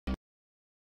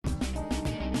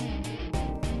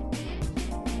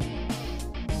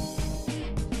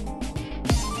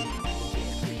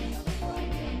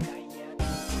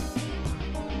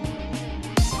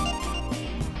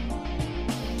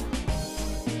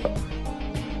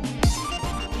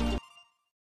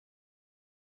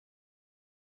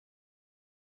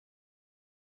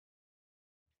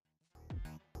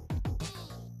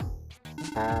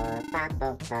Both, both,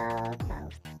 both,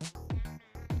 both.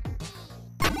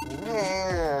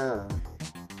 Woo!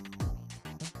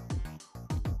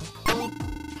 Hey,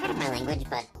 pardon my language,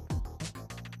 but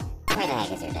where the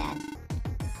heck is your dad?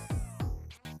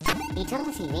 He told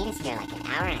us he made us here like an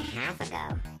hour and a half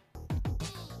ago.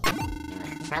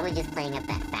 Probably just playing up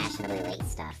that fashionably late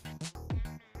stuff.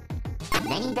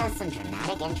 Then he does some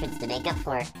dramatic entrance to make up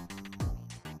for it.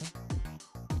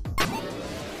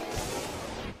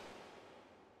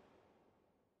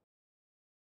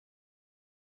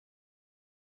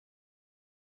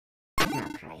 Oh,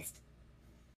 Christ.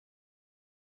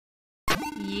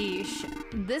 Yeesh.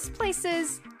 This place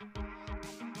is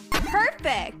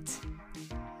perfect!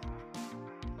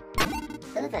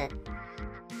 Who the...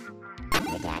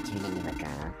 Your dad turned into a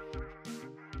girl.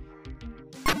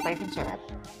 Boyfriend, shut up.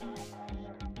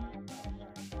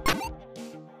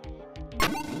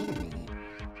 Wait a minute.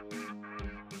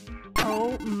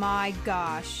 Oh my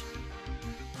gosh.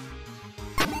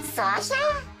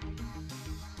 Sasha?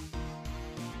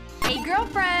 Hey,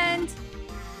 girlfriend!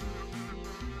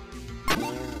 You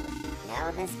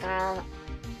know this girl?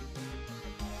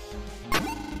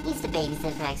 Used to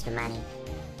babysit for extra money.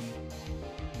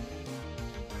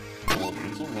 Babe,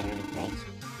 aren't you literally rich?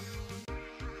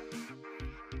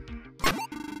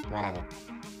 Whatever.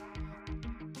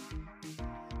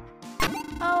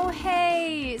 Oh,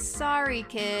 hey! Sorry,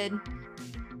 kid.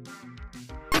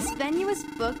 This venue is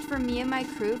booked for me and my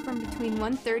crew from between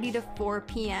 1:30 to 4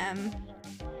 p.m.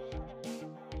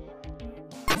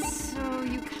 So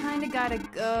you kinda gotta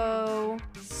go.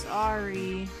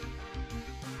 Sorry.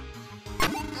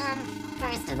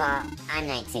 First of all, I'm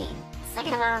 19.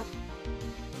 Second of all...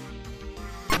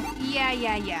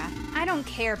 Yeah. I don't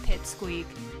care, Pipsqueak.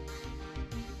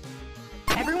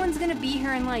 Everyone's gonna be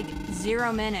here in like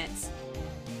 0 minutes.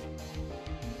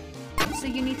 So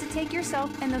you need to take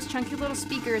yourself and those chunky little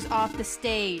speakers off the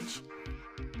stage.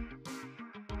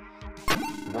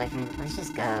 Boyfriend, let's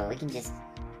just go. We can just...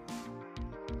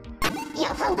 Yo,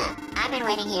 hold up! I've been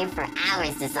waiting here for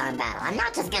hours to song battle. I'm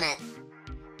not just gonna...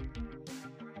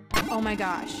 Oh my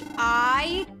gosh.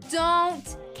 I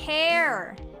don't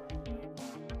care!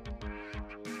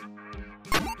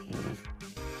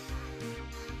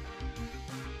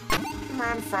 Come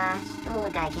on, Sash. The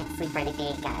little guy can't sleep right if he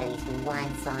ain't got at least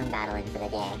one song battle in for the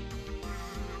day.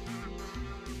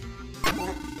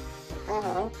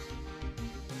 Oh.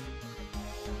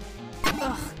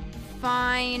 Ugh,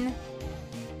 fine.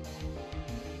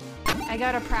 I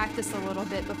gotta practice a little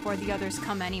bit before the others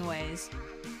come anyways.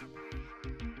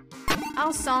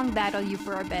 I'll song battle you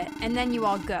for a bit, and then you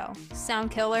all go.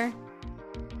 Sound killer?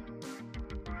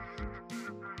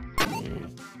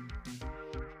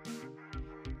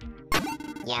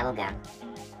 Yeah, we'll go.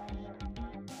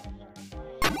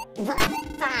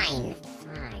 Fine.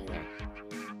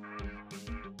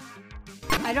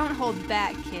 I don't hold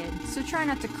back, kid, so try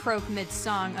not to croak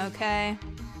mid-song, okay?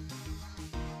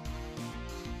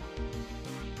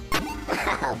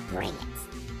 Oh, bring it.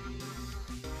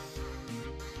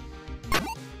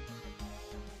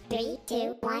 3,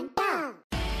 2, 1, go!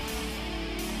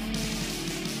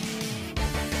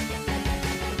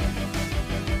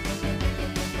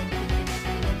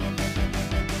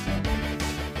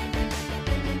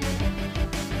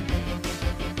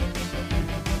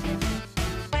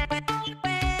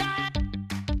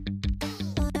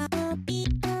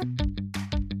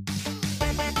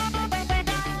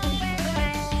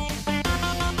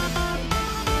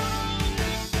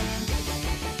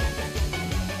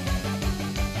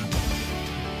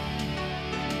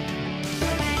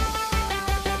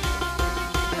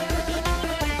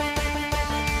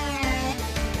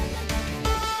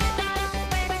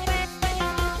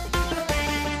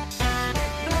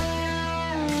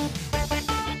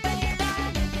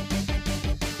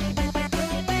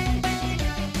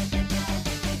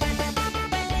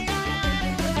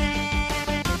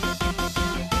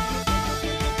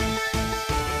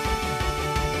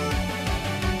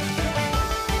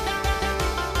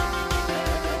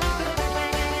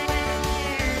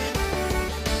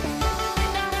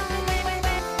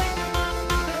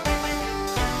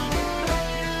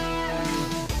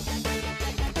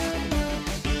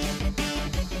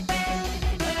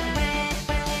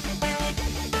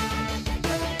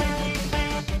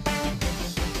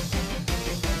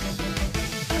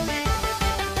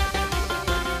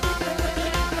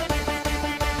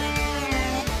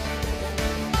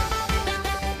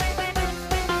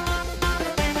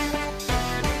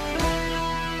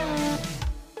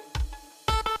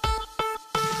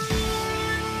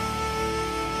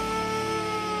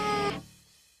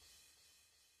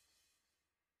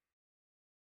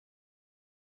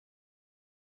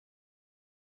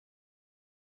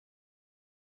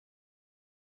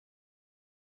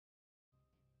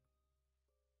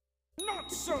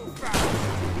 So fast!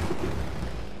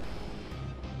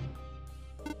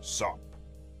 Sup?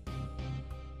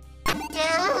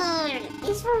 Dude,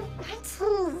 these were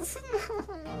rentals.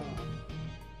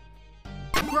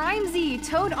 Grimesy,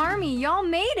 Toad Army, y'all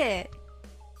made it!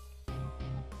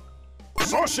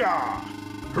 Sasha!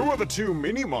 Who are the two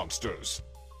mini-monsters?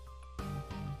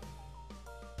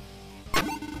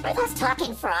 Are those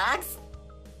talking frogs?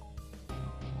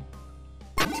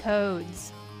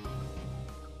 Toads.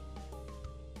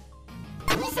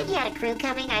 When you said you had a crew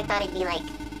coming, I thought it'd be like...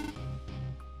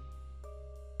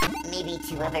 maybe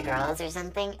 2 other girls or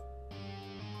something.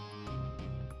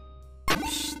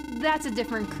 Psh, that's a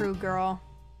different crew, girl.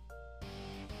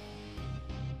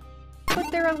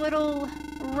 But they're a little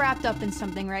wrapped up in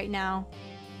something right now.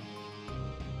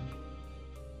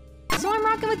 So I'm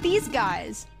rocking with these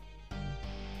guys.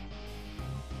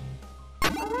 A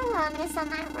little ominous on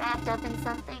that wrapped up in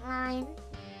something line.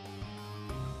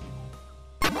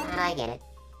 But I get it.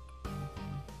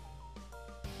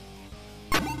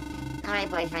 Alright,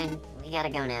 boyfriend, we gotta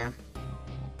go now.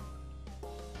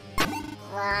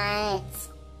 What?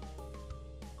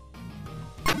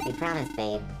 We promised,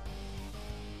 babe.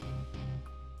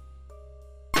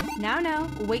 Now,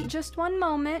 wait just one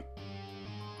moment.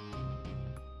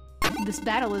 This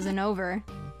battle isn't over.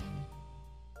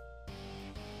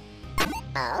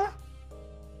 Oh?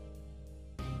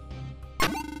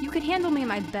 You could handle me at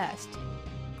my best.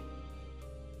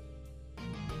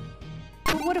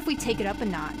 But what if we take it up a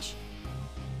notch?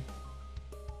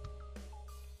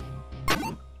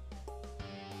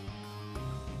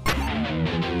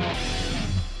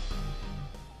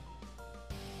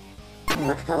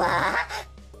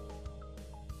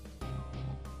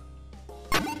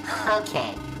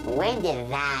 Okay, when did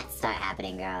that start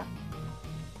happening, girl?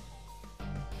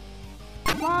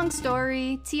 Long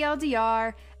story,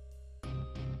 TLDR.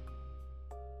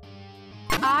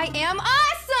 I am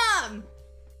awesome!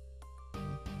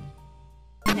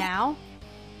 Now,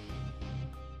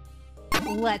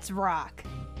 let's rock.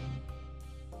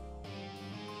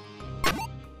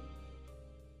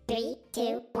 3,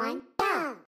 2, 1,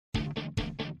 go!